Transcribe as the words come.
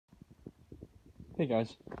Hey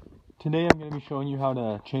guys, today I'm going to be showing you how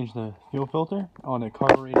to change the fuel filter on a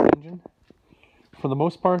carbureted engine. For the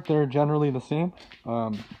most part, they're generally the same.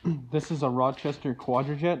 This is a Rochester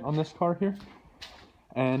quadrajet on this car here,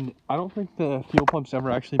 and I don't think the fuel pump's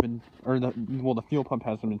ever actually been, the fuel pump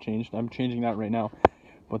hasn't been changed. I'm changing that right now,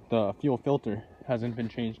 but the fuel filter hasn't been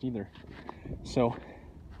changed either. So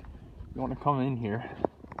you want to come in here,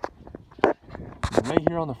 right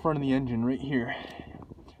here on the front of the engine, right here.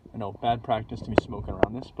 I know, bad practice to be smoking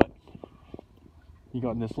around this, but you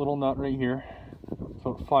got this little nut right here, it's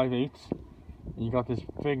about 5/8, and you got this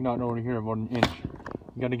big nut over here about 1 inch.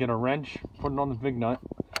 You got to get a wrench, put it on the big nut.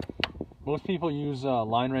 Most people use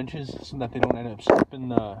line wrenches so that they don't end up stripping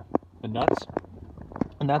the nuts,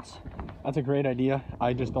 and that's a great idea.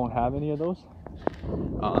 I just don't have any of those,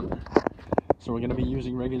 so we're going to be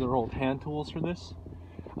using regular old hand tools for this.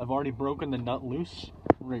 I've already broken the nut loose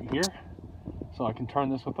right here, so I can turn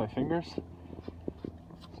this with my fingers.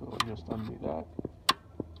 So we'll just undo that.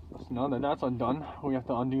 So now that that's undone, we have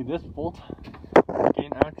to undo this bolt to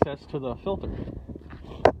gain access to the filter.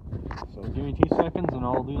 So give me 2 seconds and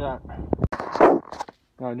I'll do that.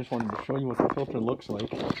 Now I just wanted to show you what the filter looks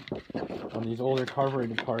like. On these older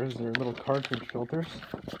carbureted cars, they're little cartridge filters.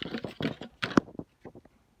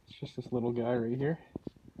 It's just this little guy right here.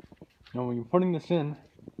 Now when you're putting this in,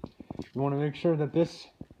 you want to make sure that this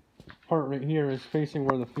part right here is facing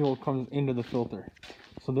where the fuel comes into the filter.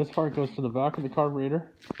 So this part goes to the back of the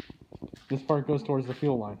carburetor. This part goes towards the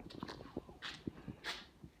fuel line.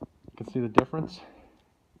 You can see the difference.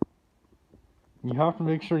 You have to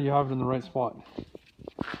make sure you have it in the right spot.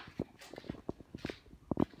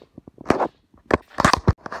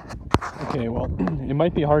 Okay, well, it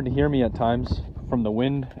might be hard to hear me at times from the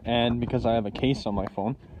wind and because I have a case on my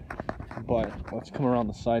phone. But let's come around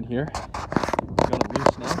the side here. Got it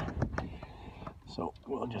loose now. So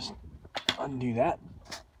we'll just undo that.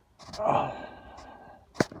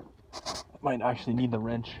 Might actually need the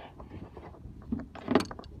wrench.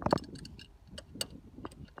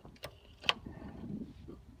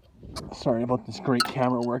 Sorry about this great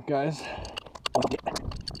camera work, guys.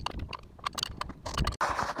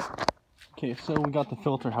 Okay, so we got the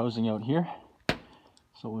filter housing out here.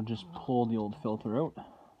 So we'll just pull the old filter out.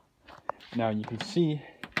 Now you can see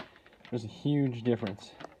there's a huge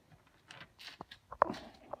difference.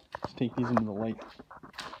 Let's take these into the light.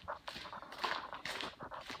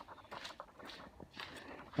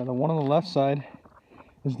 Now the one on the left side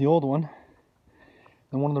is the old one,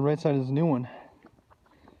 and one on the right side is the new one.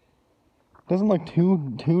 Doesn't look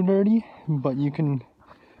too dirty, but you can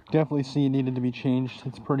definitely see it needed to be changed.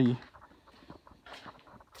 It's pretty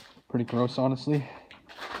gross, honestly.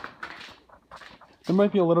 There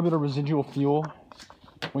might be a little bit of residual fuel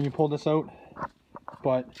when you pull this out,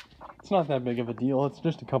 but it's not that big of a deal. It's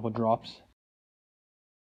just a couple drops.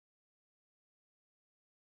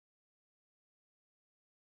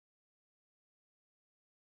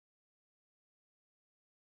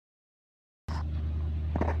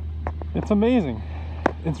 It's amazing.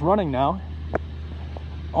 It's running now.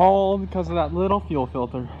 All because of that little fuel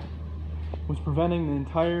filter was preventing the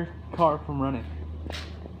entire car from running.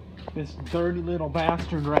 This dirty little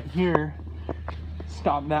bastard right here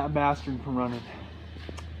stopped that bastard from running.